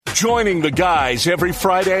Joining the guys every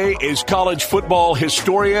Friday is college football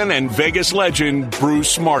historian and Vegas legend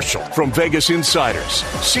Bruce Marshall from Vegas Insiders,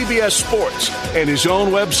 CBS Sports, and his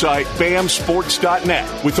own website,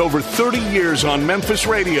 bamsports.net. With over 30 years on Memphis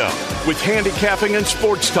radio, with handicapping and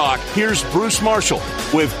sports talk, here's Bruce Marshall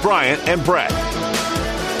with Bryant and Brett.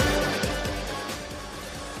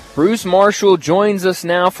 Bruce Marshall joins us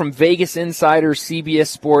now from Vegas Insiders, CBS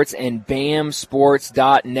Sports, and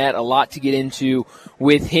bamsports.net. A lot to get into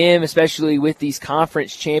with him, especially with these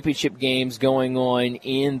conference championship games going on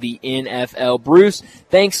in the NFL. Bruce,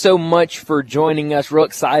 thanks so much for joining us. Real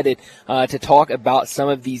excited to talk about some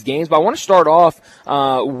of these games. But I want to start off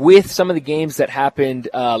with some of the games that happened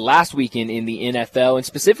last weekend in the NFL. And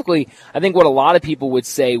specifically, I think what a lot of people would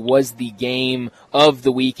say was the game of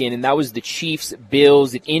the weekend, and that was the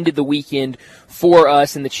Chiefs-Bills. It ended the weekend for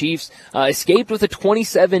us, and the Chiefs escaped with a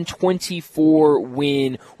 27-24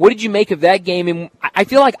 win. What did you make of that game? And I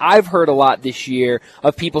feel like I've heard a lot this year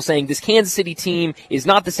of people saying this Kansas City team is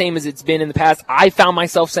not the same as it's been in the past. I found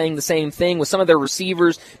myself saying the same thing with some of their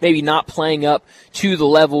receivers maybe not playing up to the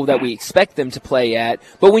level that we expect them to play at.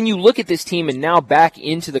 But when you look at this team and now back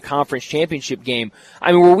into the conference championship game,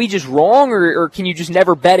 I mean, were we just wrong, or can you just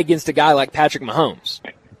never bet against a guy like Patrick Mahomes?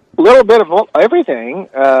 A little bit of everything,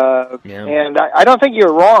 and I don't think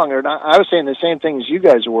you're wrong. Or not, I was saying the same things you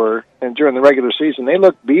guys were, and during the regular season, they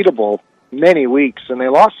looked beatable many weeks, and they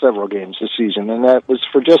lost several games this season, and that was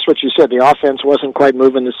for just what you said. The offense wasn't quite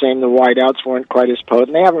moving the same. The wideouts weren't quite as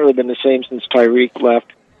potent. They haven't really been the same since Tyreek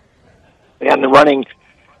left, and the running.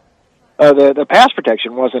 The pass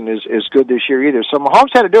protection wasn't as good this year either. So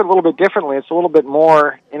Mahomes had to do it a little bit differently. It's a little bit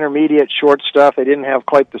more intermediate, short stuff. They didn't have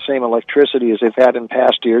quite the same electricity as they've had in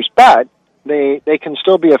past years, but they can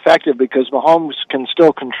still be effective because Mahomes can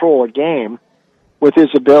still control a game with his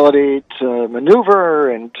ability to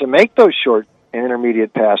maneuver and to make those short and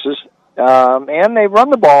intermediate passes. And they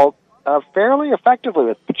run the ball fairly effectively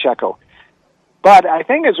with Pacheco. But I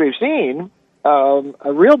think, as we've seen,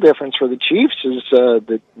 a real difference for the Chiefs is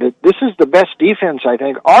that this is the best defense, I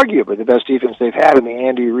think, arguably the best defense they've had in the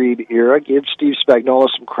Andy Reid era. Give Steve Spagnuolo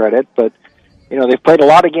some credit, but they've played a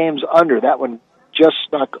lot of games under. That one just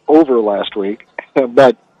snuck over last week,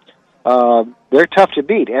 but they're tough to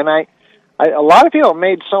beat. And a lot of people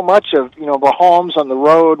made so much of Mahomes on the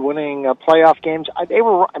road winning playoff games.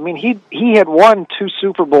 He had won 2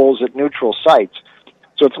 Super Bowls at neutral sites.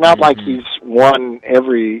 So it's not like he's won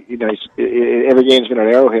every game's been at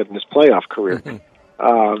Arrowhead in his playoff career.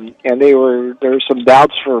 And there were some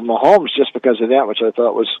doubts for Mahomes just because of that, which I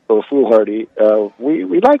thought was foolhardy.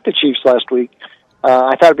 We liked the Chiefs last week.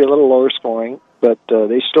 I thought it'd be a little lower scoring, but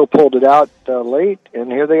they still pulled it out late,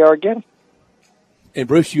 and here they are again. And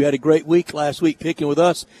Bruce, you had a great week last week picking with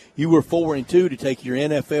us. You were 4-2 to take your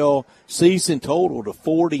NFL season total to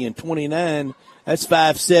 40-29. That's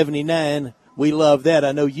 579. We love that.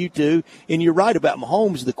 I know you do. And you're right about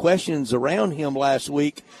Mahomes. The questions around him last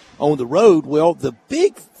week on the road, well, the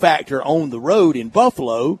big factor on the road in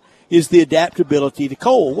Buffalo is the adaptability to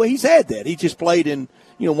cold. Well, he's had that. He just played in,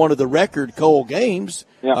 one of the record cold games,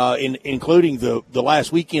 including the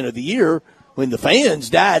last weekend of the year when the fans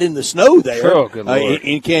died in the snow there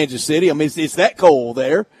in Kansas City. I mean, it's that cold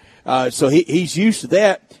there. So he's used to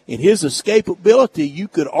that. And his escapability, you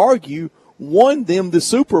could argue, won them the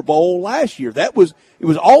Super Bowl last year. It was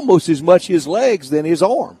almost as much his legs than his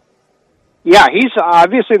arm. Yeah, he's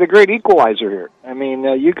obviously the great equalizer here. I mean,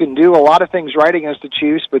 you can do a lot of things right against the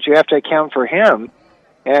Chiefs, but you have to account for him,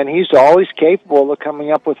 and he's always capable of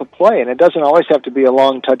coming up with a play, and it doesn't always have to be a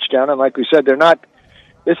long touchdown. And like we said,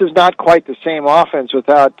 this is not quite the same offense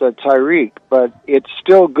without Tyreek, but it's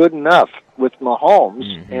still good enough with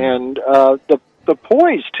Mahomes. And the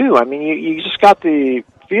poise, too. I mean, you just got the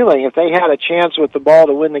feeling if they had a chance with the ball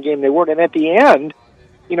to win the game, they would. And at the end,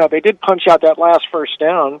 they did punch out that last first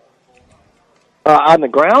down on the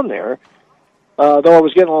ground there. Though it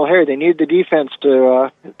was getting a little hairy, they needed the defense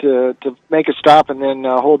to make a stop and then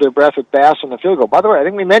hold their breath with Bass on the field goal. By the way, I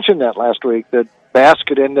think we mentioned that last week, that Bass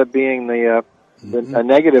could end up being a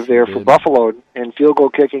negative there for Buffalo, and field goal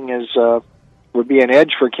kicking would be an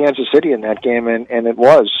edge for Kansas City in that game, and it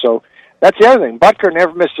was. So that's the other thing. Butker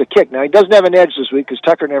never misses a kick. Now, he doesn't have an edge this week because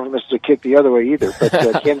Tucker never misses a kick the other way either.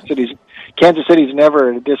 But Kansas City's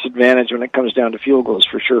never at a disadvantage when it comes down to field goals,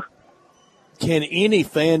 for sure. Can any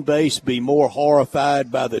fan base be more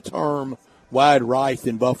horrified by the term wide right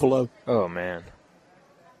than Buffalo? Oh, man.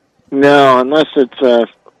 No, unless it's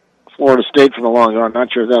Florida State for the long run. I'm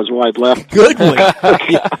not sure if that was wide left. Good one.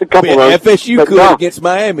 A couple of FSU could against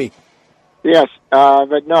Miami. Yes,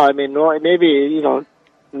 but no, I mean, maybe,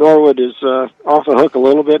 Norwood is off the hook a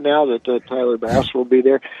little bit now that Tyler Bass will be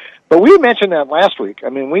there. But we mentioned that last week. I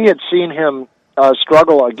mean, we had seen him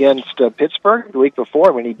struggle against Pittsburgh the week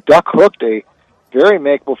before. I mean, he duck-hooked a very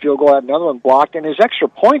makeable field goal, had another one blocked, and his extra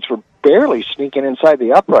points were barely sneaking inside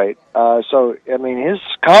the upright. So, I mean, his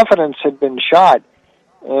confidence had been shot.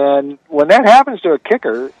 And when that happens to a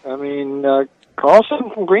kicker, I mean,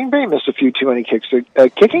 Carlson from Green Bay missed a few too many kicks.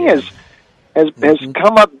 Kicking has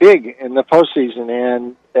come up big in the postseason,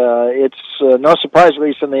 and it's no surprise, at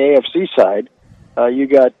least on the AFC side. You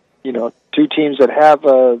got, two teams that have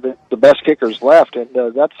the best kickers left, and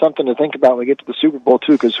that's something to think about when we get to the Super Bowl,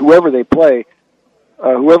 too, because whoever they play,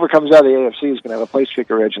 whoever comes out of the AFC is going to have a place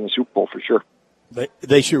kicker edge in the Super Bowl for sure.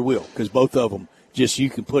 They sure will, because both of them, just you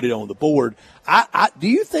can put it on the board. Do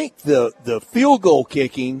you think the field goal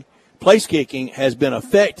kicking, place kicking, has been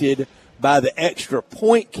affected by the extra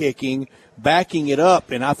point kicking, backing it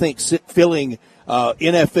up, and I think filling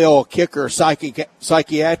NFL kicker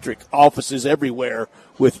psychiatric offices everywhere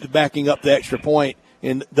with backing up the extra point,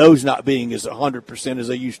 and those not being as 100% as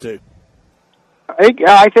they used to?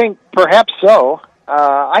 I think perhaps so.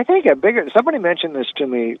 I think somebody mentioned this to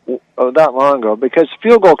me not long ago, because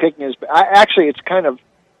field goal kicking it's kind of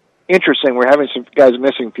interesting. We're having some guys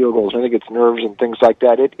missing field goals. I think it's nerves and things like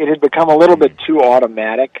that. It had become a little bit too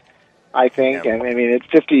automatic, I think. Yeah. I mean,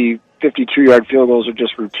 52-yard field goals are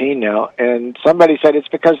just routine now. And somebody said it's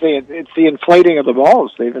because it's the inflating of the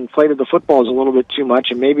balls. They've inflated the footballs a little bit too much,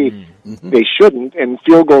 and maybe they shouldn't, and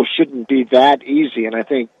field goals shouldn't be that easy. And I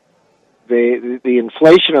think the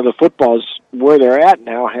inflation of the footballs where they're at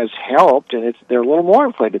now has helped, and they're a little more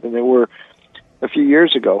inflated than they were a few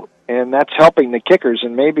years ago. And that's helping the kickers,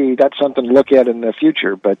 and maybe that's something to look at in the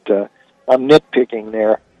future. But I'm nitpicking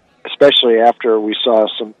there, especially after we saw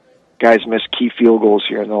some guys miss key field goals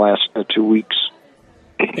here in the last 2 weeks.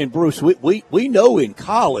 And, Bruce, we know in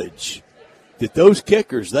college that those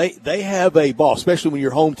kickers, they have a ball, especially when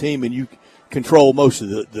you're home team and you control most of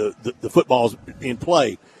the footballs in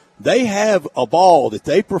play. They have a ball that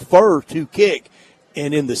they prefer to kick.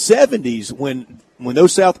 And in the 70s, when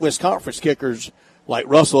those Southwest Conference kickers like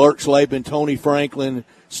Russell Erxleben, Tony Franklin,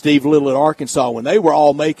 Steve Little at Arkansas, when they were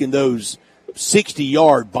all making those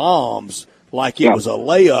 60-yard bombs like it was a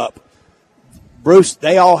layup, Bruce,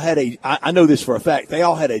 they all had I know this for a fact, they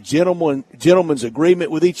all had a gentleman's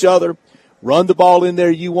agreement with each other. Run the ball in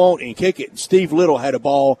there you want and kick it. And Steve Little had a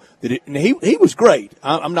ball and he was great.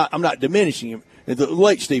 I'm not diminishing him. The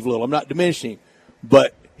late Steve Little, I'm not diminishing him.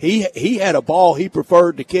 But he had a ball he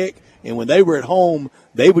preferred to kick, and when they were at home,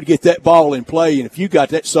 they would get that ball in play, and if you got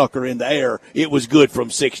that sucker in the air, it was good from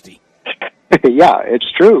 60. Yeah,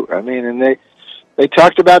 it's true. I mean, and they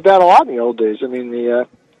talked about that a lot in the old days. I mean, the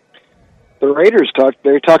Raiders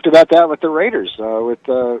talked about that with the Raiders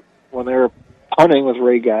when they were punting with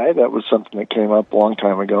Ray Guy. That was something that came up a long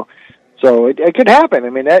time ago. So it could happen. I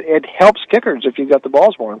mean, it helps kickers if you've got the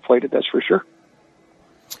balls more inflated, that's for sure.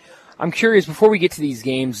 I'm curious, before we get to these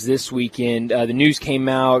games this weekend, the news came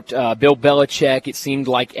out, Bill Belichick, it seemed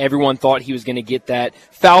like everyone thought he was going to get that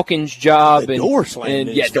Falcons job. The door slammed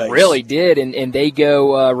in his face. They really did, and they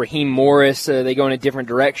go Raheem Morris, they go in a different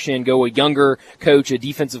direction, go a younger coach, a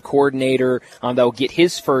defensive coordinator, that will get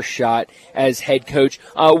his first shot as head coach.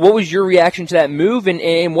 What was your reaction to that move,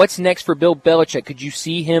 and what's next for Bill Belichick? Could you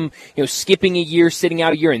see him skipping a year, sitting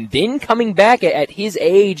out a year, and then coming back at his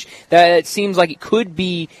age? That seems like it could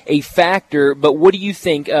be a factor, but what do you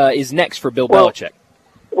think is next for Bill Belichick?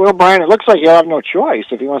 Well, Brian, it looks like he'll have no choice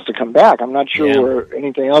if he wants to come back. I'm not sure where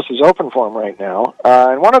anything else is open for him right now.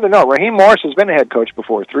 And one other note, Raheem Morris has been a head coach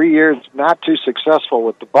before, 3 years, not too successful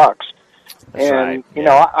with the Bucs. That's right.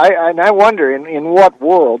 I wonder in what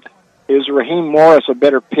world is Raheem Morris a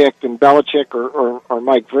better pick than Belichick or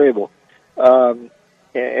Mike Vrabel?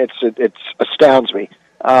 It astounds me.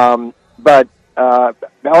 But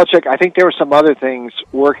Belichick, I think there were some other things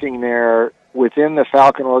working there within the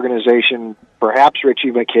Falcon organization. Perhaps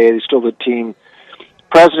Richie McKay is still the team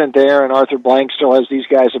president there, and Arthur Blank still has these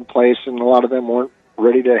guys in place, and a lot of them weren't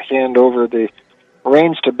ready to hand over the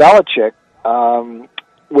reins to Belichick,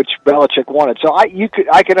 which Belichick wanted. So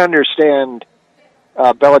I could understand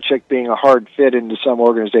Belichick being a hard fit into some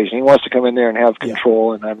organization. He wants to come in there and have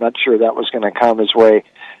control, and I'm not sure that was going to come his way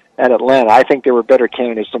at Atlanta. I think there were better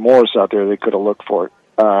candidates than Morris out there that could have looked for it.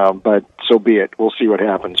 But so be it. We'll see what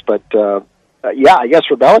happens. But, I guess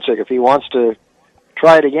for Belichick, if he wants to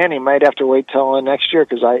try it again, he might have to wait till next year,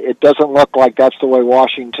 because it doesn't look like that's the way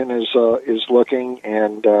Washington is looking,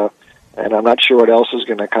 and I'm not sure what else is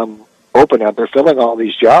going to come open out. They're filling all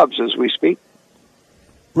these jobs as we speak.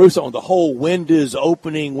 Bruce, on the whole Windows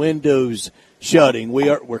shutting.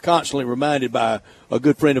 We're constantly reminded by a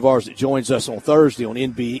good friend of ours that joins us on Thursday on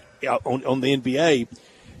the NBA.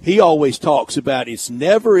 He always talks about it's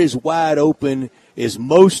never as wide open as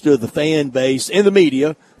most of the fan base and the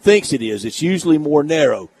media thinks it is. It's usually more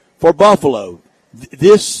narrow. For Buffalo,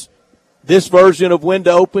 this version of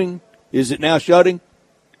window open, is it now shutting?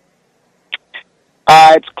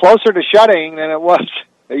 It's closer to shutting than it was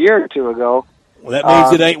a year or two ago. Well, that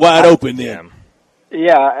means it ain't wide open then.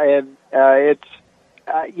 Yeah, and it's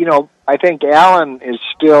I think Allen is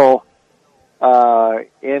still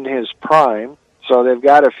in his prime, so they've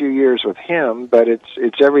got a few years with him, but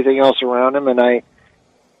it's everything else around him, and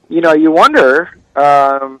you wonder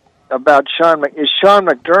about Sean. Is Sean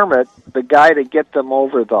McDermott the guy to get them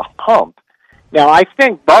over the hump? Now, I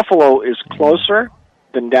think Buffalo is closer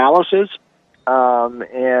than Dallas is,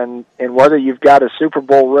 and whether you've got a Super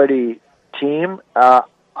Bowl ready team,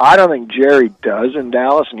 I don't think Jerry does in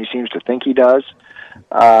Dallas, and he seems to think he does.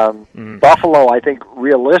 Buffalo, I think,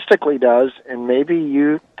 realistically does, and maybe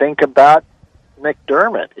you think about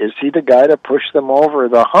McDermott. Is he the guy to push them over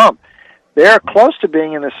the hump? They're close to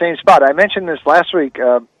being in the same spot. I mentioned this last week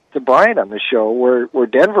to Bryant on the show, where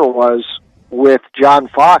Denver was with John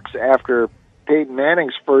Fox after Peyton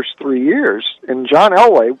Manning's first 3 years. And John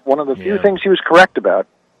Elway, one of the few things he was correct about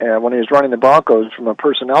when he was running the Broncos from a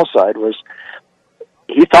personnel side was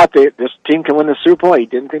he thought this team can win the Super Bowl. He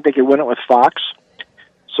didn't think they could win it with Fox.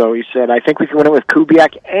 So he said, I think we can win it with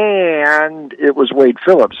Kubiak, and it was Wade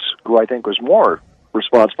Phillips, who I think was more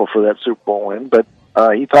responsible for that Super Bowl win. But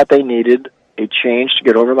he thought they needed a change to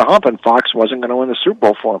get over the hump, and Fox wasn't going to win the Super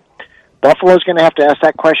Bowl for him. Buffalo's going to have to ask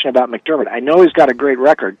that question about McDermott. I know he's got a great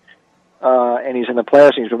record, and he's in the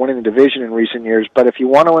playoffs, and he's been winning the division in recent years. But if you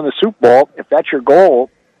want to win the Super Bowl, if that's your goal,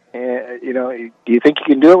 do you think you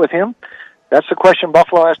can do it with him? That's the question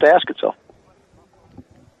Buffalo has to ask itself.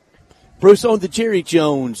 Bruce, on the Jerry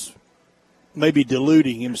Jones maybe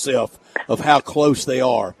deluding himself of how close they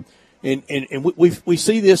are. And we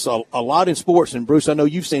see this a lot in sports, and Bruce, I know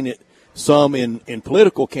you've seen it some in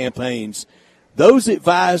political campaigns. Those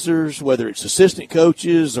advisors, whether it's assistant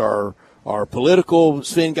coaches or political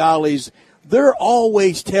Svengalis, they're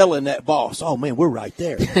always telling that boss, "Oh man, we're right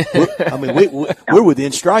there. We're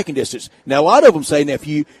within striking distance." Now, a lot of them say, "Now, if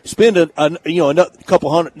you spend another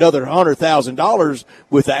 $100,000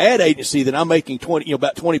 with the ad agency that I'm making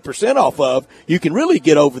about 20% off of, you can really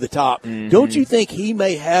get over the top." Mm-hmm. Don't you think he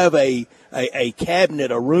may have a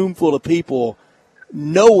cabinet, a room full of people,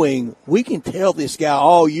 knowing we can tell this guy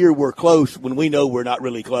all year we're close when we know we're not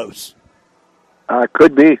really close?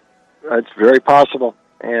 Could be. It's very possible.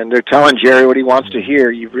 And they're telling Jerry what he wants to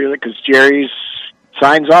hear. Because Jerry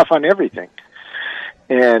signs off on everything.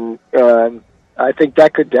 And I think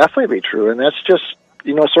that could definitely be true. And that's just,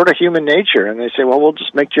 sort of human nature. And they say, well, we'll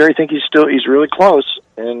just make Jerry think he's really close.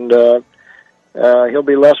 And he'll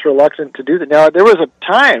be less reluctant to do that. Now, there was a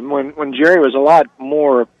time when Jerry was a lot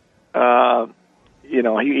more,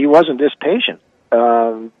 he wasn't this patient.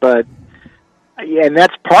 And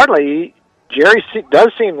that's partly, Jerry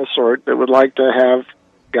does seem the sort that would like to have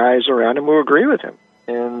guys around him who agree with him.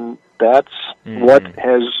 And that's what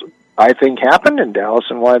has, I think, happened in Dallas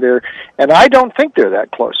and why and I don't think they're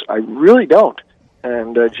that close. I really don't.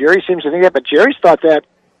 And Jerry seems to think that, but Jerry's thought that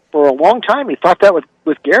for a long time. He thought that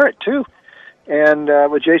with Garrett, too. And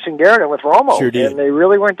with Jason Garrett and with Romo. Sure did. And they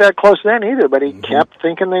really weren't that close then either, but he kept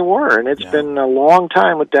thinking they were. And it's been a long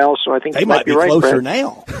time with Dallas, so I think they he might be right, closer Brett.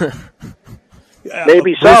 Now.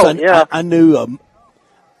 Maybe so, yeah. I knew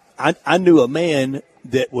a man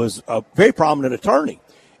that was a very prominent attorney.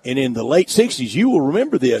 And in the late 60s, you will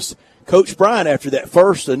remember this, Coach Bryant, after that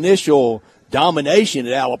first initial domination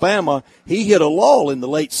at Alabama, he hit a lull in the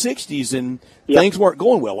late 60s, and things weren't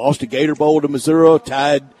going well. Lost a Gator Bowl to Missouri,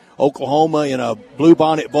 tied Oklahoma in a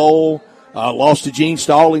Bluebonnet Bowl, lost to Gene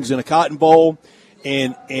Stallings in a Cotton Bowl.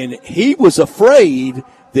 And he was afraid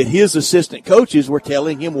that his assistant coaches were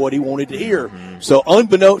telling him what he wanted to hear. So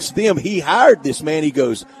unbeknownst to them, he hired this man. He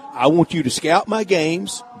goes, I want you to scout my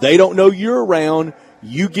games. They don't know you're around.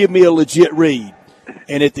 You give me a legit read.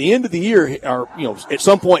 And at the end of the year, or at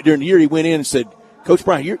some point during the year, he went in and said, Coach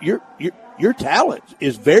Bryant, your talent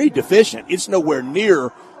is very deficient. It's nowhere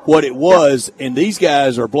near what it was, and these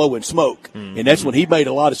guys are blowing smoke. And that's when he made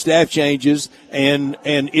a lot of staff changes and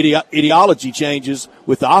ideology changes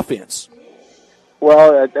with the offense.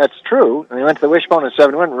 Well, that's true. And he went to the Wishbone in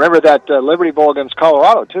 7-1. Remember that Liberty Bowl against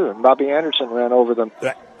Colorado, too, and Bobby Anderson ran over them.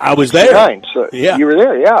 I was there. So you were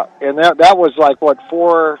there, yeah. And that was like,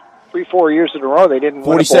 4 years in a row they didn't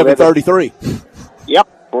win. 47-33.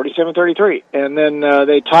 Yep, 47-33. And then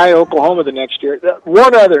they tie Oklahoma the next year.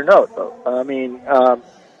 One other note, though. I mean,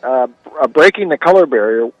 breaking the color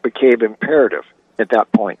barrier became imperative at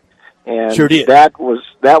that point. And sure did. That was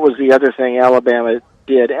the other thing Alabama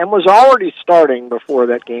did, and was already starting before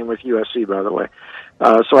that game with USC, by the way.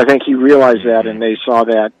 So I think he realized that, and they saw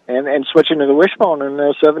that, and switching to the wishbone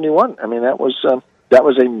in 71. I mean, that was a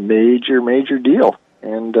major deal,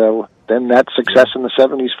 and then that success in the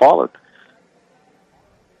 70s followed.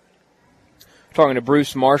 Talking to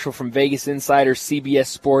Bruce Marshall from Vegas Insider, CBS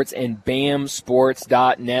Sports, and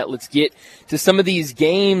BAMSports.net. Let's get to some of these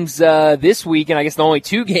games this week, and I guess the only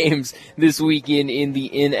 2 games this weekend in the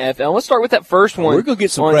NFL. Let's start with that first one. We're going to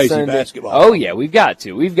get some crazy Sunday. basketball. Oh, yeah, we've got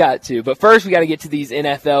to. But first, we got to get to these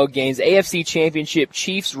NFL games. AFC Championship,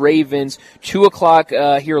 Chiefs-Ravens, 2 o'clock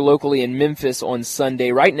here locally in Memphis on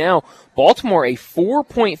Sunday. Right now, Baltimore, a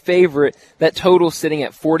 4-point favorite. That total sitting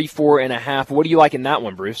at 44.5. What do you like in that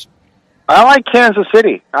one, Bruce? I like Kansas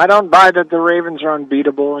City. I don't buy that the Ravens are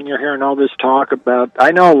unbeatable, and you're hearing all this talk about.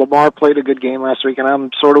 I know Lamar played a good game last week, and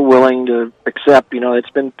I'm sort of willing to accept. It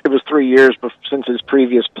was 3 years since his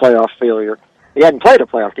previous playoff failure. He hadn't played a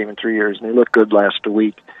playoff game in 3 years, and he looked good last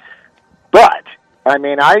week. But I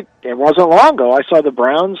mean, it wasn't long ago I saw the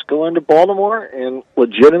Browns go into Baltimore and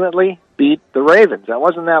legitimately beat the Ravens. That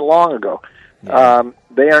wasn't that long ago. Yeah.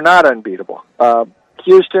 They are not unbeatable.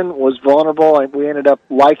 Houston was vulnerable, and we ended up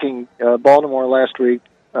liking Baltimore last week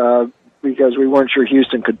because we weren't sure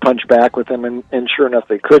Houston could punch back with them, and sure enough,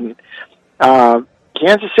 they couldn't.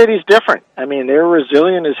 Kansas City's different. I mean, they're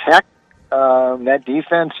resilient as heck. That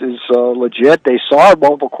defense is legit. They saw a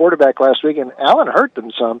mobile quarterback last week, and Allen hurt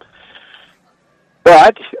them some.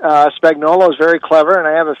 But Spagnuolo is very clever, and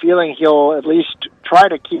I have a feeling he'll at least try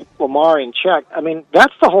to keep Lamar in check. I mean,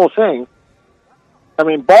 that's the whole thing. I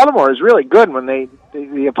mean, Baltimore is really good when the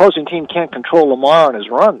opposing team can't control Lamar on his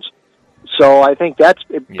runs. So I think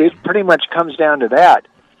it pretty much comes down to that.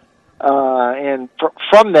 And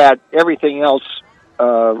from that, everything else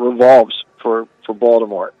revolves for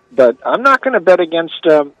Baltimore. But I'm not going to bet against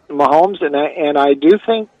Mahomes, and I do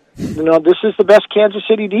think this is the best Kansas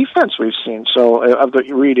City defense we've seen. So of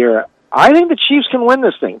the Reed era, I think the Chiefs can win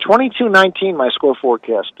this thing. 22-19, my score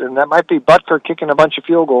forecast, and that might be Butker kicking a bunch of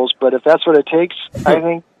field goals. But if that's what it takes, I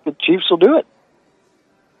think the Chiefs will do it.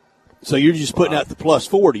 So you're just putting out the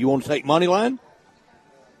 +4. Do you want to take money line?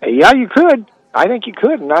 Yeah, you could. I think you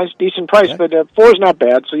could. Nice, decent price, okay. But 4 is not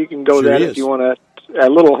bad. So you can go that if you want a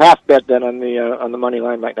little half bet. Then on the money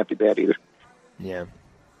line might not be bad either. Yeah.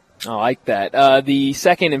 I like that. The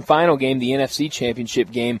second and final game, the NFC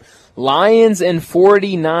Championship game, Lions and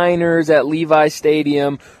 49ers at Levi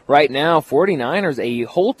Stadium. Right now, 49ers a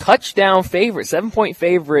whole touchdown favorite, 7-point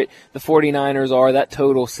favorite. The 49ers are. That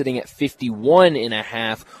total sitting at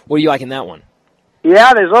 51.5. What do you like in that one?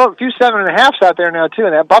 Yeah, there's a few 7.5s out there now too,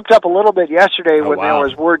 and that bumped up a little bit yesterday when there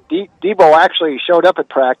was word Debo actually showed up at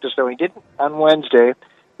practice, though he didn't on Wednesday.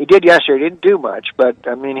 He did yesterday. He didn't do much, but,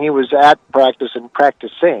 I mean, he was at practice and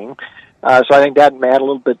practicing. So I think that had a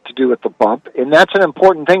little bit to do with the bump. And that's an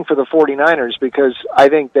important thing for the 49ers because I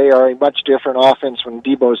think they are a much different offense when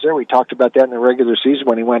Debo's there. We talked about that in the regular season.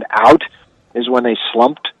 When he went out is when they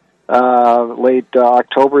slumped late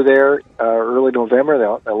October there, early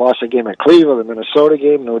November. They lost a game at Cleveland, the Minnesota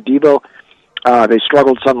game, no Debo. They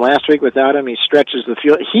struggled some last week without him. He stretches the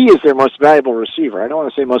field. He is their most valuable receiver. I don't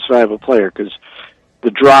want to say most valuable player because the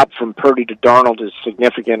drop from Purdy to Darnold is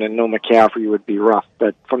significant, and no McCaffrey would be rough.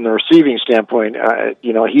 But from the receiving standpoint,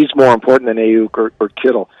 he's more important than Ayuk or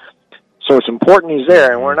Kittle. So it's important he's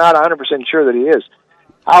there, and we're not 100% sure that he is.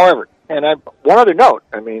 However, one other note,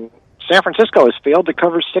 I mean, San Francisco has failed to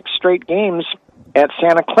cover 6 straight games at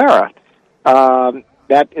Santa Clara.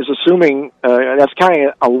 That is assuming that's counting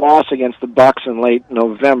a loss against the Bucs in late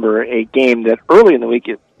November, a game that early in the week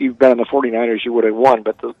you've bet on the 49ers, you would have won,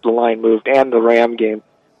 but the line moved, and the Ram game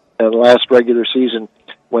the last regular season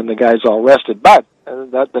when the guys all rested. But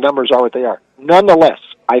the numbers are what they are. Nonetheless,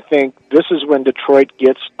 I think this is when Detroit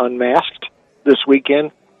gets unmasked this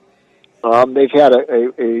weekend. They've had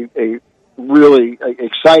a really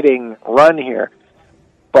exciting run here,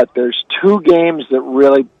 but there's 2 games that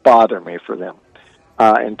really bother me for them.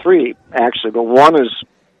 And 3, actually, but one is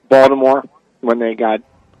Baltimore, when they got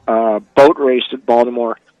boat raced at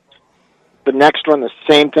Baltimore. The next one, the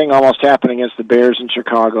same thing almost happened against the Bears in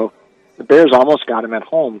Chicago. The Bears almost got them at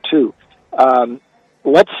home, too.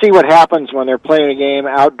 Let's see what happens when they're playing a game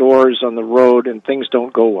outdoors on the road and things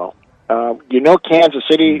don't go well. Kansas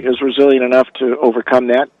City is resilient enough to overcome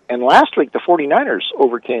that, and last week the 49ers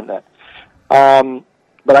overcame that.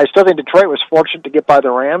 But I still think Detroit was fortunate to get by the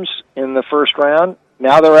Rams in the first round.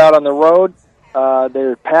 Now they're out on the road.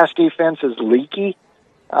 Their pass defense is leaky.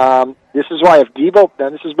 This is why if Debo, now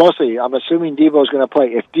this is mostly, I'm assuming Debo's going to play.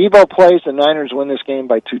 If Debo plays, the Niners win this game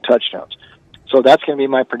by 2 touchdowns. So that's going to be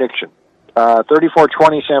my prediction.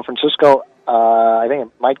 34-20 San Francisco. I think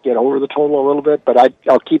it might get over the total a little bit, but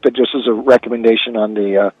I'll keep it just as a recommendation on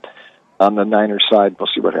the Niners side. We'll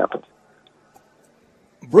see what happens.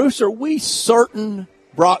 Bruce, are we certain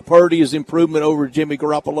Brock Purdy is improvement over Jimmy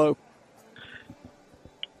Garoppolo?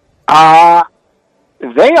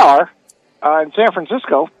 They are in San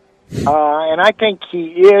Francisco, and I think he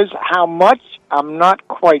is. How much, I'm not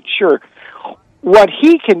quite sure. What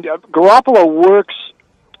he can do, Garoppolo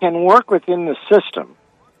can work within the system,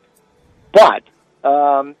 but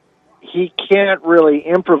he can't really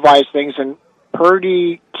improvise things, and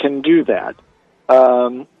Purdy can do that.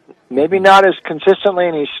 Maybe not as consistently,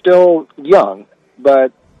 and he's still young,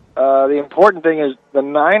 but the important thing is the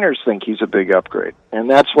Niners think he's a big upgrade, and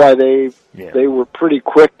that's why they were pretty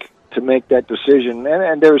quick to make that decision.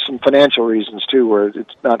 And there were some financial reasons, too, where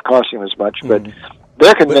it's not costing them as much, but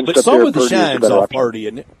they're convinced but that some of the Purdy shine's off Purdy,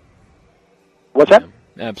 isn't it? What's that?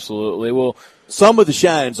 Absolutely. Well, some of the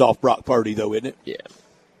shine's off Brock Purdy, though, isn't it? Yeah.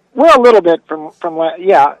 Well, a little bit from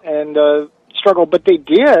and struggle, but they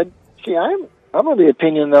did. See, I'm of the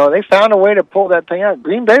opinion, though, they found a way to pull that thing out.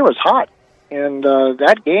 Green Bay was hot, and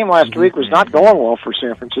that game last week was not going well for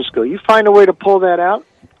San Francisco. You find a way to pull that out.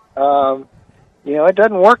 It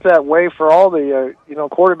doesn't work that way for all the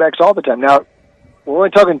quarterbacks all the time. Now, we're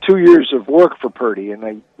only talking 2 years of work for Purdy, and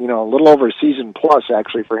a little over a season plus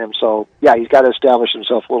actually for him. So yeah, he's got to establish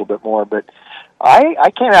himself a little bit more. But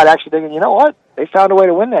I came out actually thinking, you know what? They found a way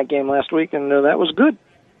to win that game last week, and that was good.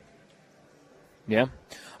 Yeah.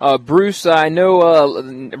 Bruce, I know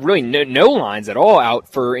really no lines at all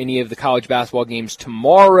out for any of the college basketball games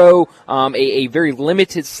tomorrow. A very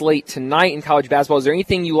limited slate tonight in college basketball. Is there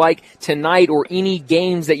anything you like tonight or any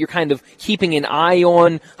games that you're kind of keeping an eye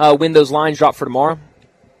on when those lines drop for tomorrow?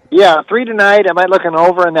 Yeah, 3 tonight. I might looking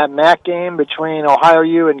over in that MAC game between Ohio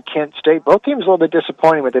U and Kent State. Both teams a little bit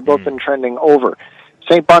disappointing, but they've both been trending over.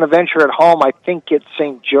 St. Bonaventure at home, I think it's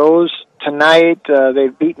St. Joe's tonight.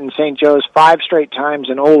 They've beaten St. Joe's 5 straight times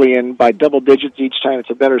in Olean by double digits each time. It's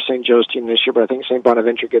a better St. Joe's team this year, but I think St.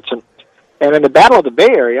 Bonaventure gets them. And in the Battle of the Bay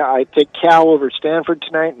Area, I take Cal over Stanford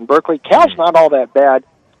tonight in Berkeley. Cal's not all that bad,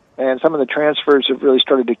 and some of the transfers have really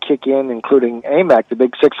started to kick in, including Amac, the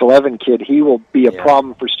big 6'11 kid. He will be a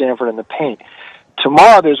problem for Stanford in the paint.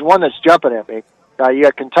 Tomorrow, there's one that's jumping at me. You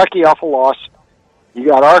got Kentucky off a loss. You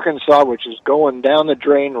got Arkansas, which is going down the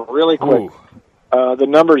drain really quick. The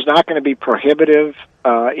number's not going to be prohibitive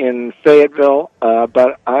in Fayetteville,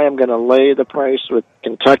 but I am going to lay the price with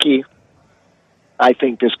Kentucky. I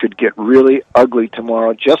think this could get really ugly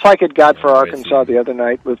tomorrow, just like it got for Arkansas the other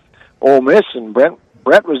night with Ole Miss. And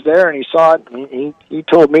Brett was there, and he saw it. He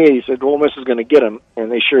told me, he said, Ole Miss is going to get him, and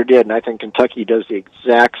they sure did. And I think Kentucky does the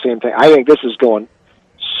exact same thing. I think this is going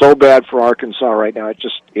so bad for Arkansas right now.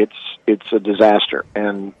 It's a disaster.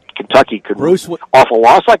 And Kentucky could, off a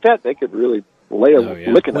loss like that, they could really lay a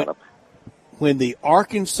licking on them. When the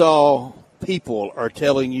Arkansas people are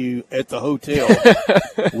telling you at the hotel,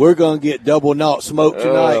 we're going to get double knot smoke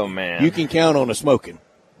tonight, you can count on a smoking.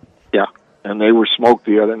 Yeah, and they were smoked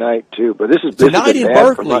the other night, too. But this is tonight in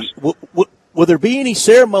Berkeley. Will there be any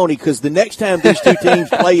ceremony? Because the next time these two teams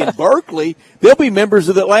play in Berkeley, they'll be members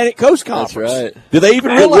of the Atlantic Coast Conference. That's right. Do they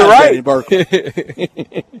even realize that in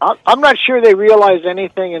Berkeley? I'm not sure they realize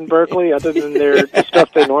anything in Berkeley other than the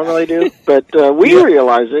stuff they normally do. But we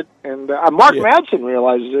realize it, and Mark Madsen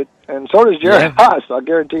realizes it, and so does Jared Haas. I'll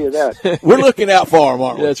guarantee you that. We're looking out for him,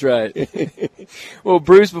 aren't we? That's right. Well,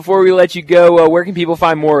 Bruce, before we let you go, where can people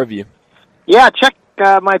find more of you? Yeah, check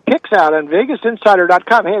my picks out on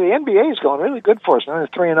VegasInsider.com. Hey, the NBA is going really good for us. I was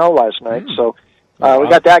 3-0 last night, so we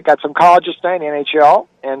got that. Got some colleges tonight, NHL,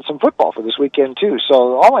 and some football for this weekend too.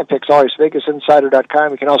 So all my picks always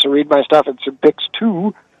VegasInsider.com. You can also read my stuff at some picks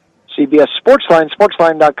too. CBS Sportsline,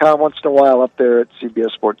 Sportsline.com. Once in a while up there at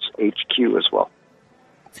CBS Sports HQ as well.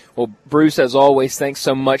 Well, Bruce, as always, thanks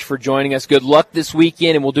so much for joining us. Good luck this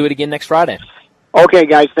weekend, and we'll do it again next Friday. Okay,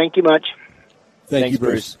 guys. Thank you much. Thanks,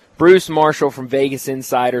 Bruce. Bruce Marshall from Vegas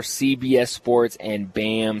Insider, CBS Sports, and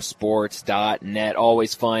BAMSports.net.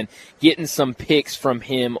 Always fun getting some picks from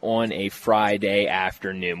him on a Friday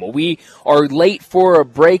afternoon. Well, we are late for a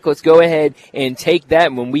break. Let's go ahead and take that.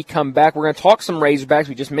 And when we come back, we're going to talk some Razorbacks.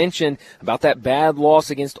 We just mentioned about that bad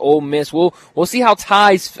loss against Ole Miss. We'll see how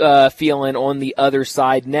Tye's feeling on the other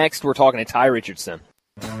side next. We're talking to Tye Richardson.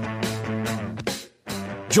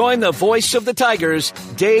 Join the voice of the Tigers,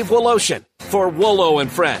 Dave Woloshin, for Wolo and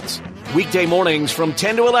Friends. Weekday mornings from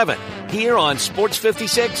 10 to 11 here on Sports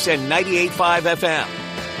 56 and 98.5 FM.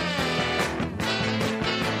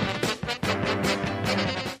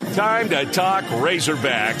 Time to talk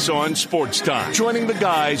Razorbacks on Sportstime. Joining the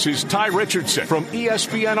guys is Tye Richardson from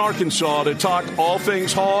ESPN Arkansas to talk all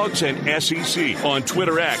things Hogs and SEC. On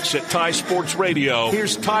Twitter X at Tye Sports Radio,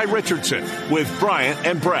 here's Tye Richardson with Bryant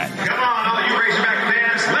and Brett. Come on, all you Razorback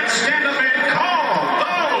fans, let's stand up and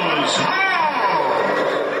call those Hogs!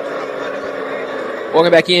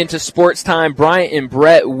 Welcome back into Sports Time. Bryant and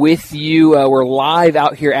Brett with you. We're live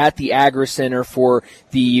out here at the Agri Center for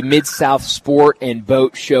the Mid-South Sport and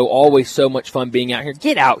Boat Show. Always so much fun being out here.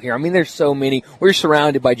 Get out here. I mean, there's so many. We're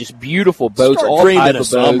surrounded by just beautiful boats. All types of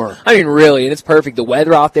summer. Boats. I mean, really, and it's perfect. The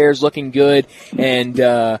weather out there is looking good, and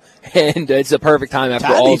it's a perfect time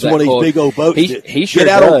after all that. One of these big old boats. He sure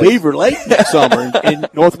get out does. on Beaver Lake next summer in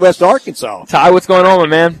northwest Arkansas. Tye, what's going on, my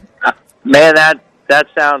man? Man, that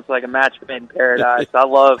sounds like a match made in paradise. I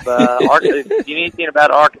love Arkansas. If you need anything about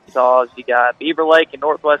Arkansas, you got Beaver Lake in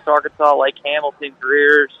northwest Arkansas, Lake Hamilton,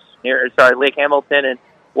 Lake Hamilton and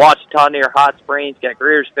Ouachita near Hot Springs. Got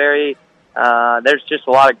Greer's Ferry. There's just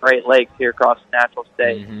a lot of great lakes here across the natural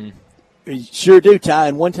state. Mm-hmm. Sure do, Tye.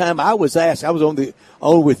 And one time I was asked, I was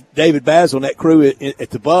on with David Basil on that crew at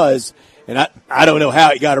the Buzz, and I don't know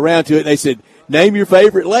how it got around to it. They said, name your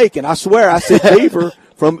favorite lake. And I swear I said Beaver.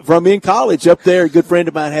 From in college up there, a good friend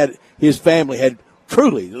of mine his family had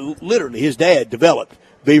literally, his dad developed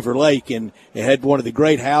Beaver Lake and had one of the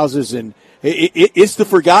great houses, and it's the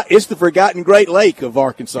forgotten Great Lake of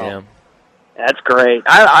Arkansas. Yeah. That's great.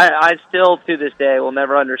 I still to this day will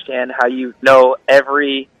never understand how you know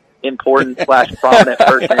every important / prominent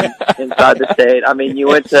person inside the state. I mean, you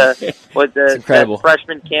went to that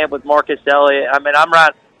freshman camp with Marcus Elliott. I mean, I'm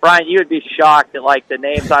right. Brian, you would be shocked at like the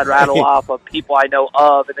names I'd rattle off of people I know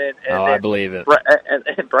of, and then I believe it. And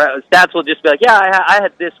Stats will just be like, "Yeah, I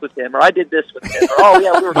had this with him, or I did this with him, or oh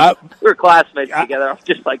yeah, we were classmates together." I'm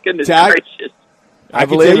just like, goodness gracious. I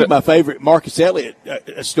can tell you my favorite Marcus Elliott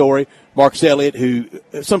story. Marcus Elliott, who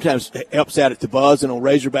sometimes helps out at the Buzz and on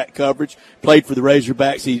Razorback coverage, played for the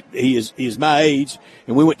Razorbacks. He is my age,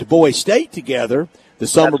 and we went to Bowie State together the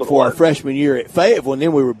summer before our freshman year at Fayetteville, and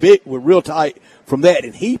then we're real tight from that.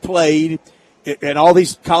 And he played, and all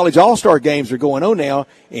these college all-star games are going on now,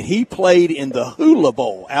 and he played in the Hula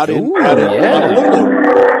Bowl out in Honolulu,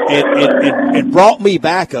 and brought me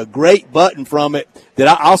back a great button from it that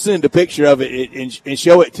I'll send a picture of it and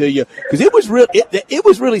show it to you, because it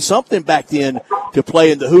was really something back then to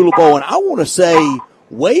play in the Hula Bowl. And I want to say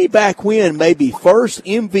way back when, maybe first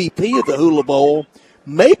MVP of the Hula Bowl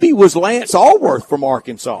maybe was Lance Allworth from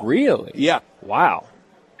Arkansas. Really? Yeah. Wow.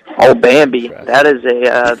 Oh, Bambi. That is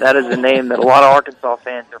a name that a lot of Arkansas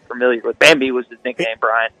fans are familiar with. Bambi was his nickname,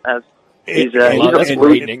 Brian. He's a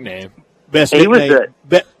great nickname. Best nickname.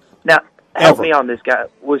 Now, help me on this guy.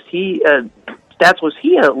 Was he Stats? Was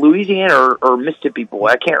he a Louisiana or Mississippi boy?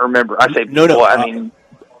 I can't remember. I say no. Boy. I mean,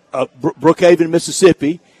 Brookhaven,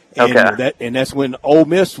 Mississippi. And okay. That's when Ole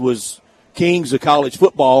Miss was kings of college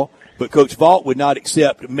football. But Coach Vaught would not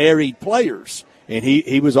accept married players, and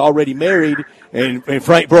he was already married. And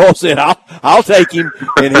Frank Broyles said, "I'll take him."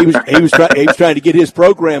 And he was trying to get his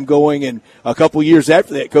program going. And a couple years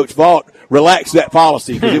after that, Coach Vaught relaxed that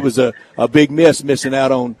policy because it was a big missing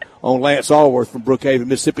out on Lance Allworth from Brookhaven,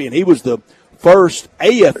 Mississippi, and he was the first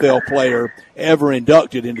AFL player ever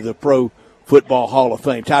inducted into the Pro Football Hall of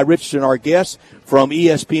Fame. Tye Richardson, our guest from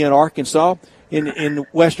ESPN Arkansas. In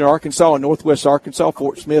western Arkansas and northwest Arkansas,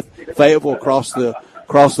 Fort Smith, Fayetteville, across the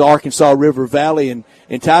Arkansas River Valley. And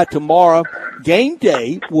Tye, tomorrow, game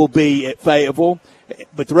day will be at Fayetteville,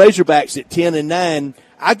 but the Razorbacks at 10-9.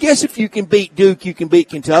 I guess if you can beat Duke, you can beat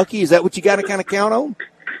Kentucky. Is that what you got to kind of count on?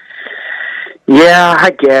 Yeah,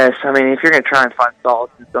 I guess. I mean, if you're going to try and find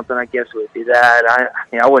solace in something, I guess it would be that.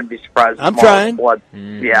 I wouldn't be surprised. If I'm trying.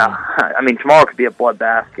 Yeah, I mean, tomorrow could be a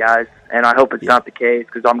bloodbath, guys, and I hope it's not the case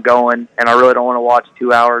because I'm going, and I really don't want to watch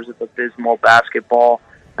 2 hours of abysmal basketball.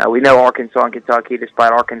 We know Arkansas and Kentucky,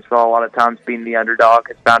 despite Arkansas a lot of times being the underdog,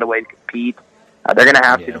 has found a way to compete. They're going to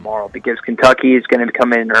have to tomorrow because Kentucky is going to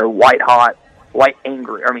come in there white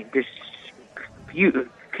angry. I mean, just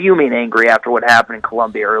fuming angry after what happened in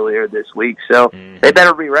Columbia earlier this week. So they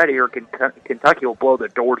better be ready or Kentucky will blow their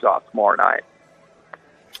doors off tomorrow night.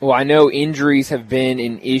 Well, I know injuries have been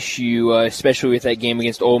an issue, especially with that game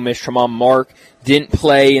against Ole Miss. Tremont Mark didn't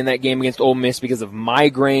play in that game against Ole Miss because of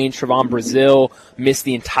migraine. Trevon Brazile missed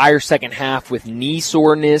the entire second half with knee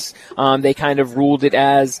soreness. They kind of ruled it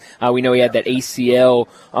as. We know he had that ACL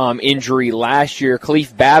injury last year.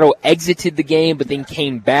 Khalif Battle exited the game, but then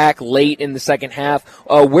came back late in the second half.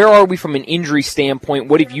 Where are we from an injury standpoint?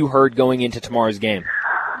 What have you heard going into tomorrow's game?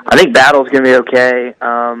 I think Battle's going to be okay.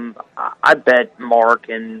 I bet Mark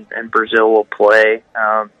and Brazile will play.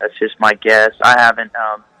 That's just my guess. I haven't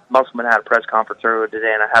Musselman had a press conference earlier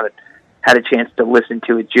today, and I haven't had a chance to listen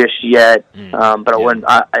to it just yet. But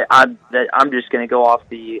I'm just going to go off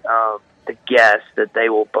the guess that they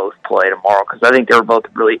will both play tomorrow, because I think they were both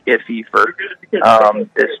really iffy for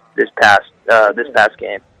this past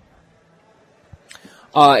game.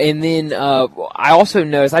 And then I also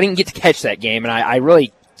noticed I didn't get to catch that game, and I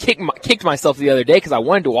really kicked myself the other day because I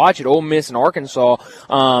wanted to watch it, Ole Miss and Arkansas,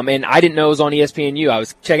 and I didn't know it was on ESPNU. I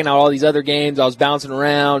was checking out all these other games. I was bouncing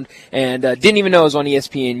around and didn't even know it was on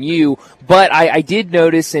ESPNU. But I did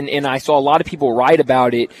notice, and I saw a lot of people write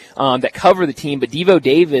about it that cover the team, but Devo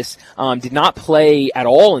Davis did not play at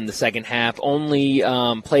all in the second half, only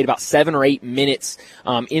played about 7 or 8 minutes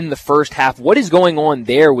in the first half. What is going on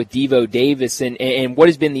there with Devo Davis, and what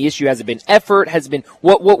has been the issue? Has it been effort? Has it been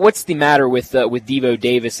what's the matter with Devo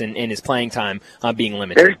Davis and his playing time being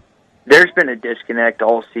limited? There's been a disconnect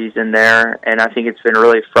all season there, and I think it's been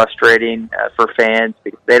really frustrating for fans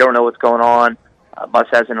because they don't know what's going on. Muss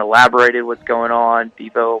hasn't elaborated what's going on.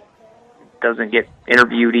 Devo doesn't get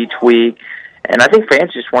interviewed each week, and I think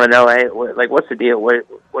fans just want to know, hey, what's the deal? What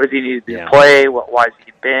does he need to play? Why is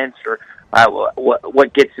he benched? Or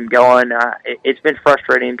what gets him going? It's been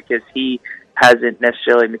frustrating because he hasn't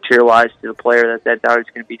necessarily materialized to the player that thought he was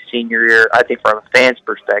going to be senior year, I think, from a fan's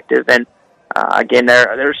perspective. And again,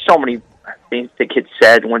 there's so many things that get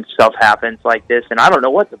said when stuff happens like this, and I don't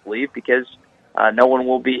know what to believe because no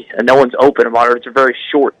one's open about it. It's a very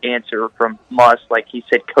short answer from Muss, like he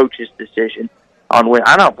said, coach's decision on when.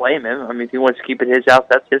 I don't blame him. I mean, if he wants to keep it his house,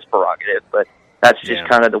 that's his prerogative. But that's just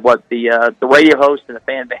kind of what the radio host and the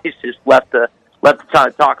fan base just left to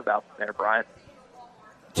talk about from there, Bryant.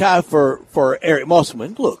 Tye, for Eric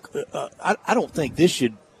Musselman, look, I don't think this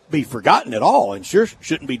should be forgotten at all, and sure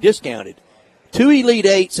shouldn't be discounted. 2 Elite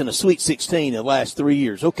Eights and a Sweet 16 in the last 3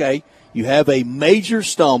 years. Okay, you have a major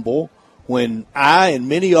stumble when I and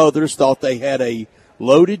many others thought they had a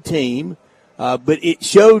loaded team, but it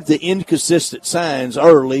showed the inconsistent signs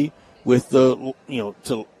early with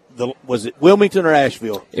was it Wilmington or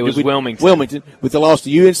Asheville? It was Wilmington. Wilmington, with the loss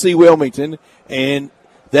to UNC Wilmington, and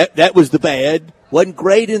that was the bad. Wasn't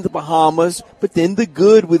great in the Bahamas, but then the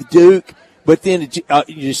good with Duke, but then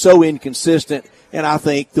you're so inconsistent, and I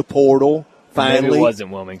think the portal finally. Maybe it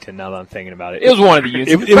wasn't Wilmington, now that I'm thinking about it. It was one of the UNCs.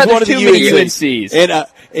 It was one of the UNCs. And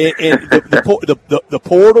the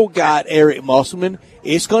portal got Eric Musselman.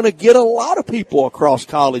 It's going to get a lot of people across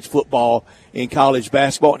college football and college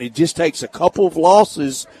basketball, and it just takes a couple of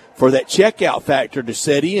losses for that checkout factor to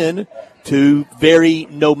set in to very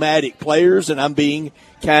nomadic players, and I'm being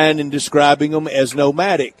kind in describing them as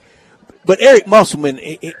nomadic. But Eric Musselman,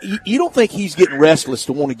 you don't think he's getting restless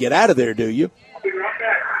to want to get out of there, do you?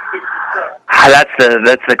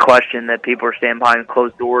 That's the question that people are standing behind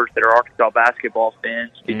closed doors that are Arkansas basketball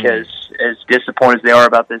fans, because as disappointed as they are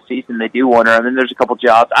about this season, they do wonder. I mean, there's a couple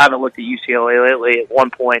jobs. I haven't looked at UCLA lately. At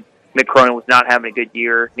one point, Mick Cronin was not having a good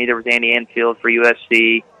year. Neither was Andy Enfield for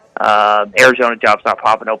USC. Arizona job's not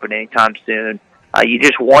popping open anytime soon. You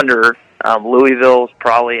just wonder. Louisville's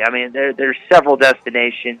probably. I mean, there's several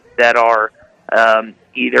destinations that are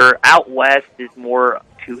either out west is more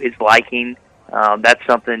to his liking. That's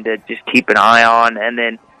something to just keep an eye on. And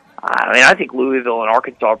then, I think Louisville and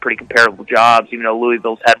Arkansas are pretty comparable jobs, even though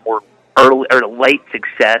Louisville's had more early or late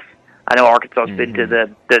success. I know Arkansas's been to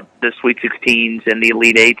the Sweet 16s and the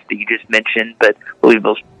Elite Eights that you just mentioned, but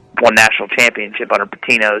Louisville's won national championship under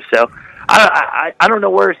Pitino. So I don't know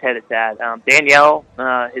where his head is at. Danielle,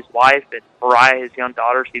 his wife, and Mariah, his young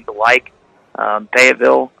daughter, seem to like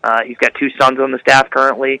Fayetteville. He's got 2 sons on the staff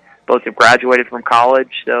currently. Both have graduated from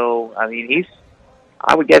college. So, I mean,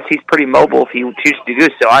 I would guess he's pretty mobile if he chooses to do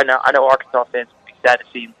so. I know Arkansas fans would be sad to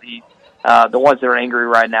see him leave. The ones that are angry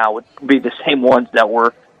right now would be the same ones that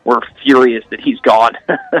were furious that he's gone.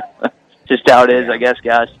 Just how it is, I guess,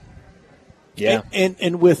 guys. Yeah.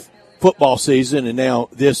 And with football season and now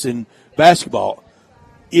this in basketball,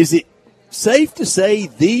 is it safe to say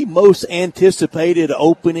the most anticipated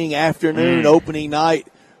opening afternoon, opening night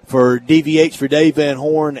for DVH for Dave Van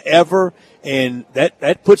Horn ever? And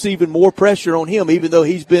that puts even more pressure on him, even though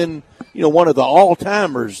he's been, one of the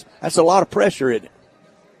all-timers. That's a lot of pressure, isn't it?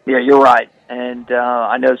 Yeah, you're right. And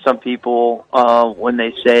I know some people, when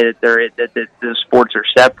they say that the sports are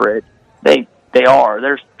separate, they are.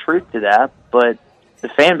 There's truth to that, but the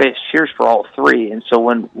fan base cheers for all three. And so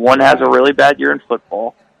when one has a really bad year in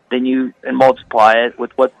football, then you multiply it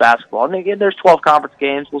with what's basketball. And again, there's 12 conference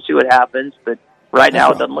games. We'll see what happens, but right now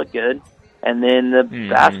it doesn't look good. And then the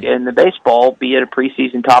basket and the baseball, be it a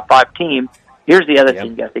preseason top 5 team. Here's the other thing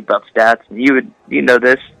you got to think about stats. And you know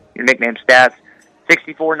this, your nickname stats.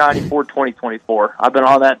 64, 94, 20, 24. I've been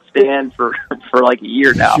on that stand for for like a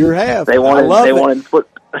year now. Sure have. They wanted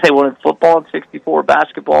football in '64,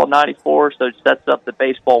 basketball in '94, so it sets up the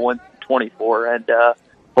baseball one in '24. And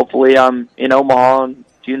hopefully, I'm in Omaha on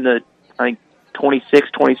June the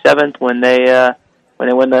 26th, 27th when they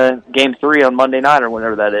win the Game 3 on Monday night or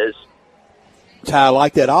whenever that is. I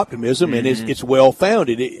like that optimism, and it's well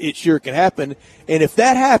founded. It sure can happen, and if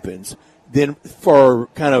that happens, then for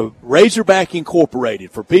kind of Razorback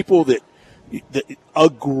Incorporated, for people that a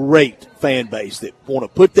great fan base that want to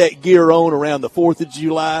put that gear on around the 4th of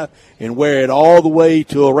July and wear it all the way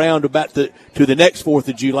to around about to the next 4th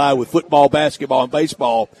of July with football, basketball, and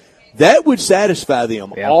baseball, that would satisfy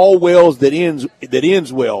them. Yeah. All wells that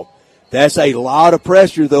ends well. That's a lot of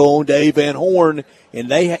pressure, though, on Dave Van Horn,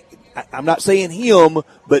 and I'm not saying him,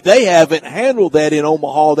 but they haven't handled that in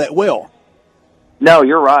Omaha that well. No,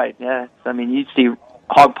 you're right. Yeah, I mean, you'd see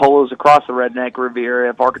hog polos across the Redneck Riviera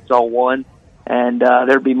if Arkansas won, and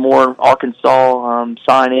there'd be more Arkansas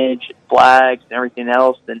signage, flags, and everything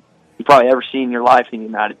else than you've probably ever seen in your life in the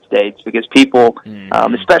United States, because people,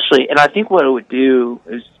 especially, and I think what it would do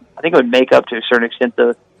is, I think it would make up to a certain extent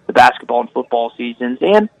the basketball and football seasons,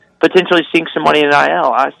 and potentially sink some money in NIL.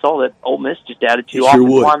 I saw that Ole Miss just added 2 offensive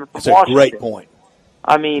linemen from Washington. That's a great point.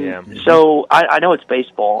 I mean, so I know it's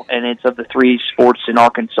baseball, and it's of the 3 sports in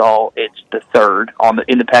Arkansas, it's the 3rd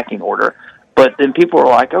in the pecking order. But then people are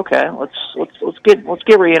like, okay, let's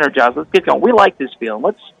get re-energized. Let's get going. We like this feeling.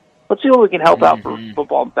 Let's see what we can help out for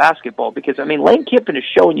football and basketball, because I mean, Lane Kiffin is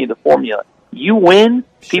showing you the formula. You win,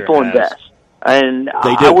 people invest, and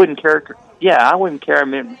I wouldn't characterize. Yeah, I wouldn't care. I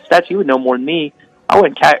mean, Stats, you would know more than me. I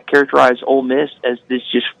wouldn't characterize Ole Miss as this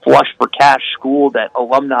just flush for cash school that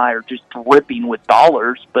alumni are just dripping with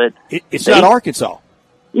dollars, but it's not Arkansas.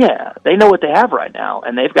 Yeah, they know what they have right now,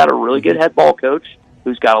 and they've got a really good head ball coach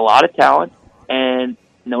who's got a lot of talent, and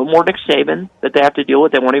no more Nick Saban that they have to deal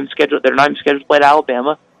with. They're not even scheduled to play at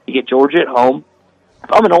Alabama. You get Georgia at home.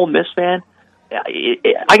 If I'm an Ole Miss fan,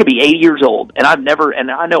 I could be 80 years old, and I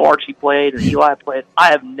know Archie played and Eli played.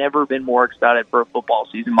 I have never been more excited for a football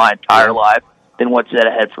season my entire life than what's set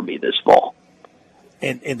ahead for me this fall.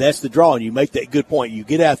 And that's the draw, and you make that good point. You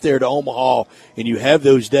get out there to Omaha, and you have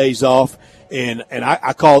those days off, and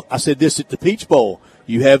I said this at the Peach Bowl.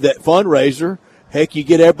 You have that fundraiser. Heck, you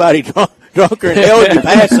get everybody drunker than hell, and you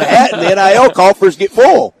pass the hat, and the NIL coffers get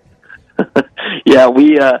full. Yeah,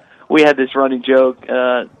 we had this running joke,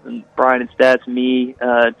 Bryant and Stats, me,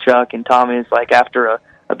 Chuck, and Tommy. It's like after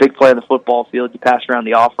a big play on the football field, you pass around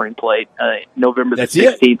the offering plate November the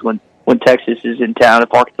 16th when Texas is in town.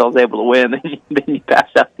 If Arkansas is able to win, then you pass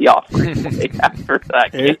out the offering plate after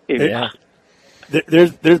that game. Yeah.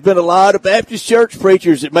 There's been a lot of Baptist church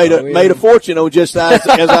preachers that made a fortune on just as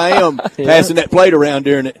I am passing that plate around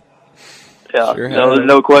during it. Yeah, there's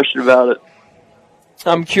no question about it.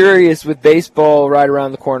 I'm curious with baseball right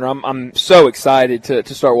around the corner. I'm so excited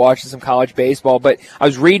to start watching some college baseball. But I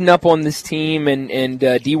was reading up on this team, and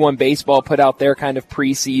D1 Baseball put out their kind of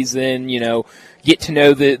preseason, get to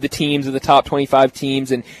know the teams of the top 25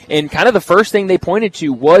 teams. And kind of the first thing they pointed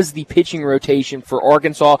to was the pitching rotation for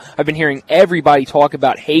Arkansas. I've been hearing everybody talk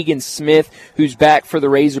about Hagen Smith, who's back for the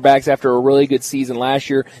Razorbacks after a really good season last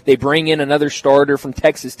year. They bring in another starter from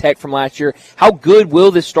Texas Tech from last year. How good will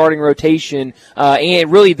this starting rotation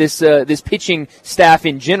and really this pitching staff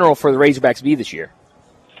in general for the Razorbacks be this year?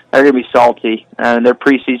 They're going to be salty. They're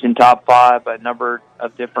preseason top 5 by a number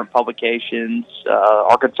of different publications.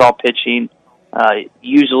 Arkansas pitching,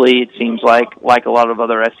 usually it seems like a lot of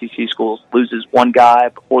other SEC schools, loses one guy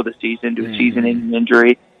before the season to a season-ending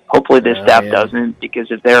injury. Hopefully this staff doesn't, because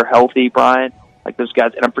if they're healthy, Brian, like those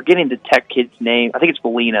guys, and I'm forgetting the Tech kid's name. I think it's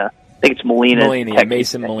Molina. Molina,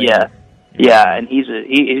 Mason Molina. Yeah, and he's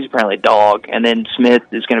apparently a dog. And then Smith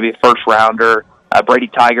is going to be a first-rounder. Brady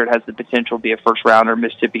Tigert has the potential to be a first-rounder,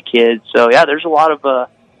 Mississippi kid. So, yeah, there's a lot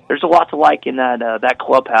to like in that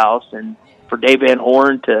clubhouse. And for Dave Van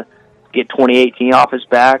Horn to get 2018 off his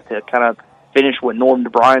back, to kind of finish what Norm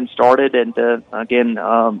DeBryan started, and to, again,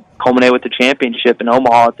 culminate with the championship in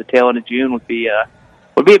Omaha at the tail end of June would be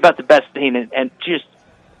about the best thing. And just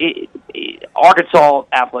Arkansas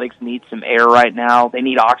athletics need some air right now. They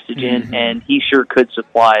need oxygen, and he sure could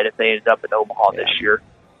supply it if they ended up in Omaha this year.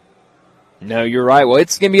 No, you're right. Well,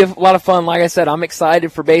 it's going to be a lot of fun. Like I said, I'm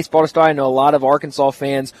excited for baseball to start. I know a lot of Arkansas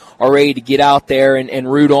fans are ready to get out there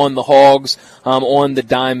and root on the Hogs on the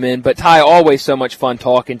diamond. But, Tye, always so much fun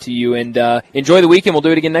talking to you. And enjoy the weekend. We'll do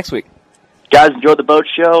it again next week. Guys, enjoy the boat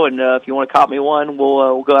show, and if you want to cop me one,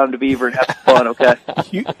 we'll go out to Beaver and have some fun. Okay.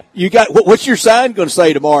 You got what's your sign going to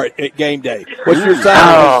say tomorrow at game day? What's your sign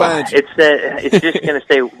going to find you? It's just going to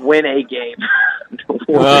say "win a game."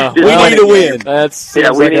 We need to win. That's we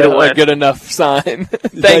like need to win. a good enough sign.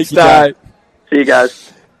 Thanks, Thank you, Tye. See you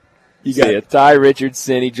guys. You got it. Tye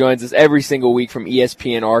Richardson. He joins us every single week from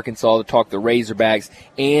ESPN Arkansas to talk the Razorbacks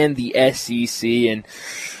and the SEC. And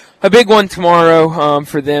a big one tomorrow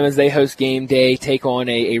for them as they host game day, take on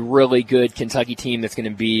a really good Kentucky team that's going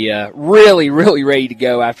to be really, really ready to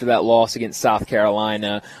go after that loss against South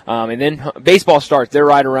Carolina. And then baseball starts. They're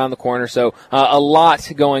right around the corner, so a lot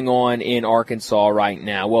going on in Arkansas right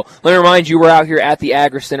now. Well, let me remind you, we're out here at the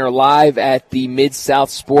Agri Center live at the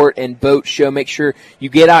Mid-South Sport and Boat Show. Make sure you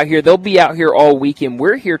get out here. They'll be out here all weekend.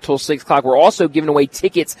 We're here till 6 o'clock. We're also giving away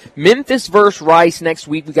tickets. Memphis versus Rice next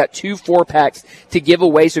week. We've got 2 4-packs to give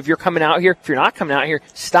away, so if you're coming out here, if you're not coming out here,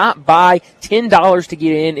 stop by. $10 to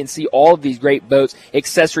get in and see all of these great boats,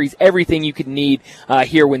 accessories, everything you could need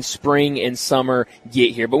here when spring and summer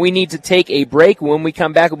get here. But we need to take a break. When we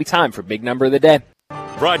come back, it'll be time for Big Number of the Day.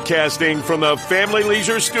 Broadcasting from the Family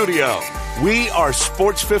Leisure Studio, we are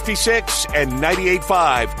Sports 56 and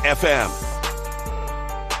 98.5 FM.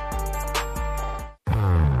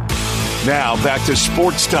 Now back to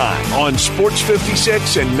Sports Time on Sports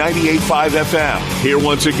 56 and 98.5 FM. Here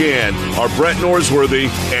once again are Brett Norsworthy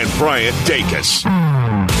and Bryant Dacus.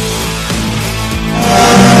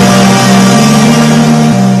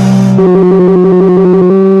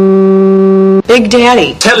 Big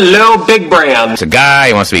Daddy. Hello, Big Brand. It's a guy,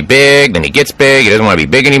 he wants to be big, then he gets big, he doesn't want to be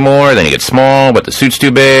big anymore, then he gets small, but the suit's too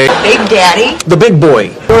big. Big Daddy. The big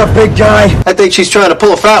boy. You're a big guy. I think she's trying to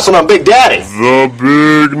pull a fast one on Big Daddy. The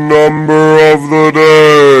big number of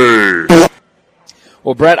the day.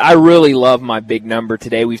 Well, Brett, I really love my big number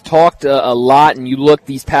today. We've talked a lot, and you look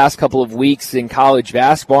these past couple of weeks in college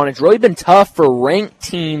basketball, and it's really been tough for ranked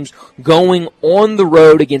teams going on the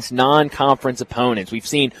road against non-conference opponents. We've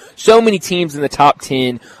seen so many teams in the top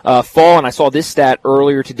 10 fall, and I saw this stat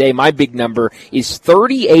earlier today. My big number is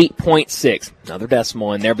 38.6. Another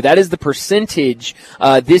decimal in there, but that is the percentage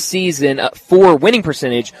this season for winning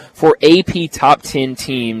percentage for AP top 10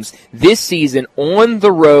 teams this season on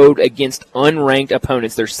the road against unranked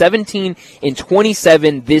opponents. They're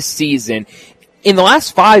 17-27 this season. In the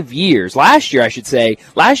last 5 years, last year it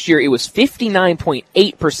was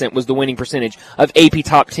 59.8% was the winning percentage of AP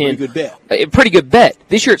top 10. Pretty good bet. Pretty good bet.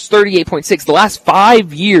 This year it's 38.6. The last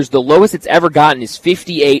 5 years, the lowest it's ever gotten is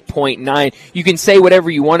 58.9. You can say whatever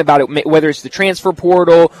you want about it, whether it's the transfer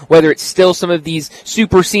portal, whether it's still some of these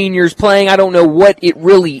super seniors playing. I don't know what it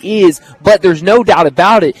really is, but there's no doubt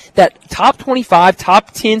about it that top 25, top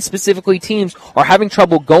 10 specifically teams are having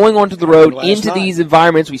trouble going onto the road into these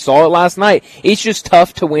environments. We saw it last night. It's just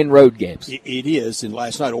tough to win road games. It is, and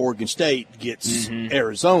last night Oregon State gets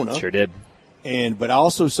Arizona. Sure did. But I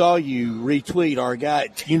also saw you retweet our guy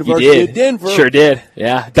at University of Denver. Sure did.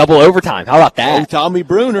 Yeah, double overtime. How about that? Tommy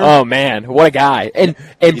Bruner. Oh man, what a guy! And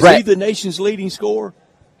is Brett, he the nation's leading scorer?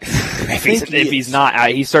 if he's not,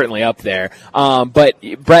 he's certainly up there. But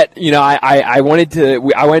Brett, I wanted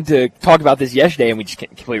to talk about this yesterday, and we just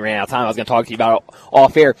completely ran out of time. I was going to talk to you about it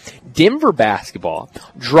off air. Denver basketball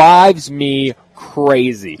drives me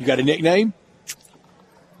crazy. You got a nickname?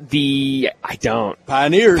 I don't.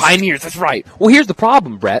 Pioneers, that's right. Well, here's the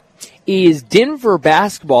problem, Brett, is Denver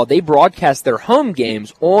basketball, they broadcast their home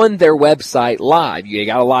games on their website live. You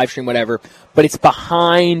got a live stream, whatever, but it's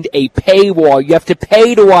behind a paywall. You have to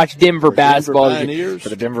pay to watch Denver basketball. For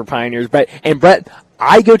the Denver Pioneers. Brett,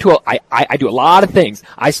 I go to I do a lot of things.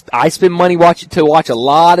 I spend money to watch a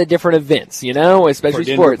lot of different events, especially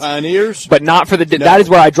for sports. Denver Pioneers, but not for the. No, that is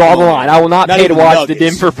where I draw the line. I will not pay to watch the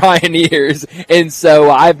Denver Pioneers, and so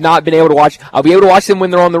I've not been able to watch. I'll be able to watch them when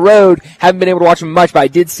they're on the road. Haven't been able to watch them much, but I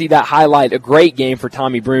did see that highlight. A great game for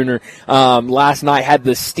Tommy Bruner last night. Had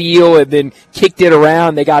the steal and then kicked it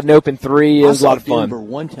around. They got an open three. It was a lot of fun. Denver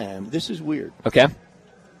one time. This is weird. Okay.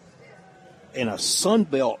 In a Sun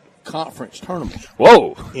Belt Conference tournament.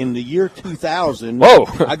 Whoa. In the year 2000, whoa.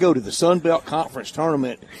 I go to the Sun Belt Conference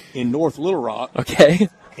tournament in North Little Rock. Okay.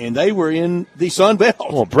 And they were in the Sun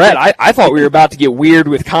Belt. Well, Brett, I thought we were about to get weird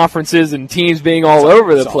with conferences and teams being all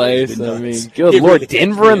over the place. I mean, good Lord, really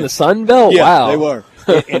Denver in the Sun Belt? Yeah, wow. They were.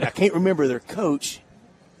 And I can't remember their coach,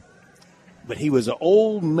 but he was an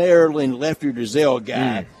old Maryland Lefty Drizel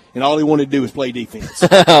guy. And all he wanted to do was play defense.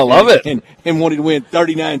 I love it. And wanted to win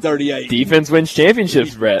 39-38. Defense wins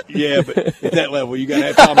championships, Brett. Yeah, but at that level, you got to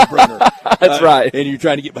have Tommy Bruner. That's right. And you're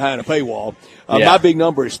trying to get behind a paywall. My big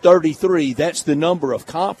number is 33. That's the number of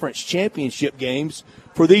conference championship games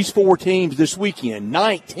for these four teams this weekend.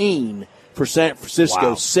 19 for San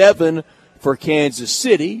Francisco, 7 for Kansas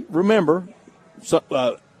City. Remember,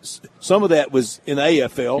 some of that was in the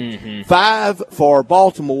AFL. 5 for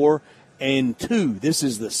Baltimore. 30-2. This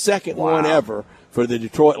is the second one ever for the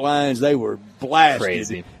Detroit Lions. They were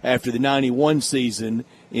blasted after the 91 season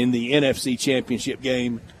in the NFC Championship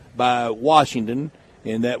game by Washington,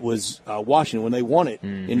 and that was Washington when they won it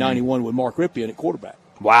in 91 with Mark Ripien at quarterback.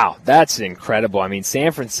 Wow, that's incredible. I mean,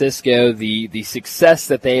 San Francisco, the success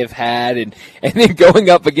that they have had, and then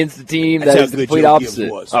going up against the team that is the complete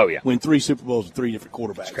opposite. Oh, yeah. Win 3 Super Bowls with 3 different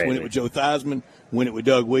quarterbacks. Win it with Joe Theismann, win it with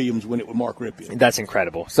Doug Williams, win it with Mark Ripien. That's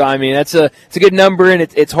incredible. So, I mean, it's a good number, and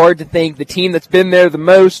it's hard to think the team that's been there the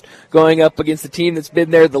most going up against the team that's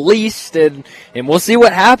been there the least, and we'll see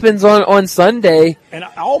what happens on Sunday. And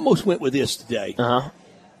I almost went with this today.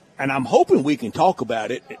 And I'm hoping we can talk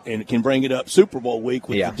about it and can bring it up Super Bowl week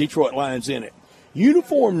with the Detroit Lions in it.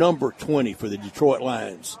 Uniform number 20 for the Detroit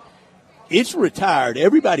Lions. It's retired.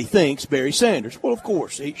 Everybody thinks Barry Sanders. Well, of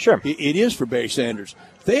course. It is for Barry Sanders.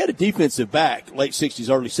 They had a defensive back, late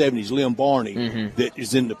 60s, early 70s, Lem Barney, that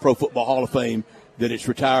is in the Pro Football Hall of Fame, that it's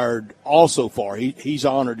retired also for. He's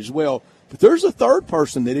honored as well. But there's a third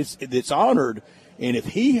person that's honored, and if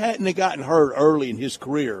he hadn't have gotten hurt early in his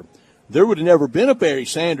career, there would have never been a Barry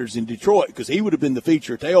Sanders in Detroit because he would have been the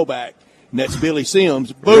feature tailback, and that's Billy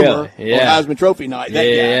Sims, Boomer, on Heisman Trophy night. That guy.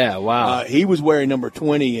 Yeah, wow. He was wearing number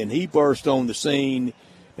 20, and he burst on the scene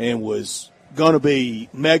and was going to be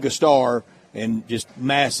mega star and just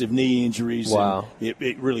massive knee injuries. Wow. And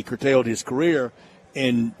it really curtailed his career,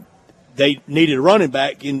 and they needed a running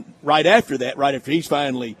back right after he's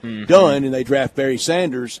finally done, and they draft Barry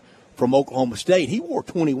Sanders from Oklahoma State. He wore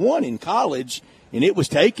 21 in college, and it was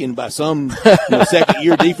taken by some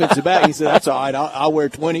second-year defensive back. He said, that's all right, I'll wear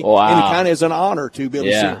 20. Wow. And it kind of is an honor to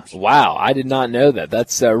Billy Sims. Wow, I did not know that.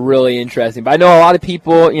 That's really interesting. But I know a lot of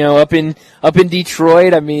people, up in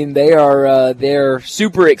Detroit, I mean, they're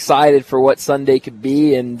super excited for what Sunday could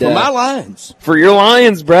be. And for my Lions. For your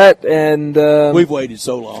Lions, Brett. And we've waited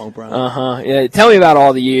so long, Brian. Yeah, tell me about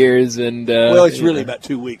all the years. And well, it's really about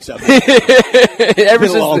 2 weeks. Ever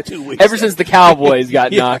since the Cowboys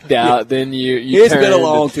got knocked out, then you it's been a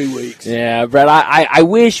long 2 weeks. Yeah, Brett, I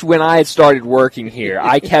wish when I had started working here,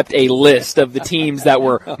 I kept a list of the teams that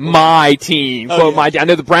were my team. I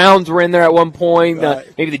know the Browns were in there at one point,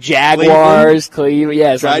 maybe the Jaguars, Cleveland.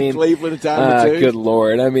 Yes, Cleveland a time or two. Good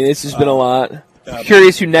Lord. I mean, it's just been a lot.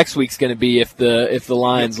 Curious who next week's going to be if the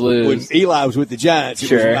Lions lose. When Eli was with the Giants,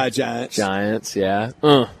 it was my Giants. Giants, yeah.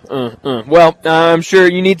 Well, I'm sure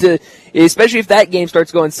you need to, especially if that game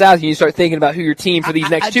starts going south, you start thinking about who your team for these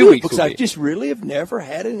next 2 weeks because will be. I just really have never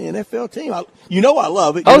had an NFL team. I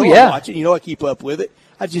love it. I watch it. I keep up with it.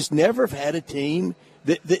 I just never have had a team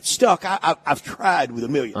that stuck. I've tried with a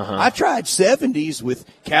million. I tried 70s with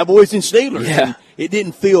Cowboys and Steelers. Yeah. And it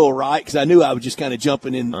didn't feel right because I knew I was just kind of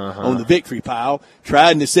jumping in on the victory pile.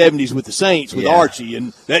 Tried in the 70s with the Saints with Archie,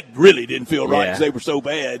 and that really didn't feel right because they were so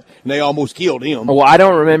bad, and they almost killed him. Well, I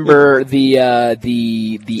don't remember the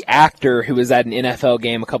actor who was at an NFL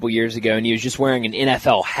game a couple years ago, and he was just wearing an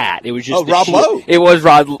NFL hat. It was just Rob Lowe. It was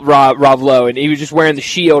Rob Lowe, and he was just wearing the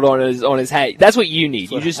shield on his hat. That's what you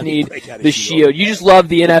need. You just need the shield. You just love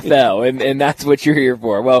the NFL, and that's what you're here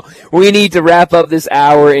for. Well, we need to wrap up this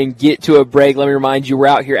hour and get to a break. Let me remind you, we're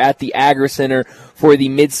out here at the Agri Center for the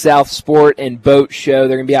Mid-South Sport and Boat Show.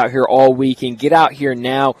 They're going to be out here all weekend. Get out here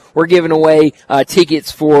now. We're giving away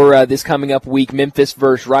tickets for this coming up week, Memphis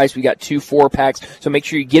versus Rice. We got 2 4-packs, so make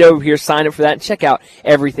sure you get over here, sign up for that, and check out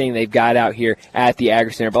everything they've got out here at the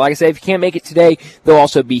Agri Center. But like I said, if you can't make it today, they'll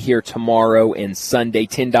also be here tomorrow and Sunday.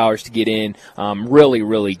 $10 to get in. Really,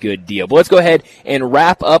 really good deal. But let's go ahead and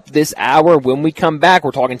wrap up this hour. When we come back,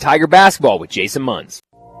 we're talking Tiger basketball with Jason Munz.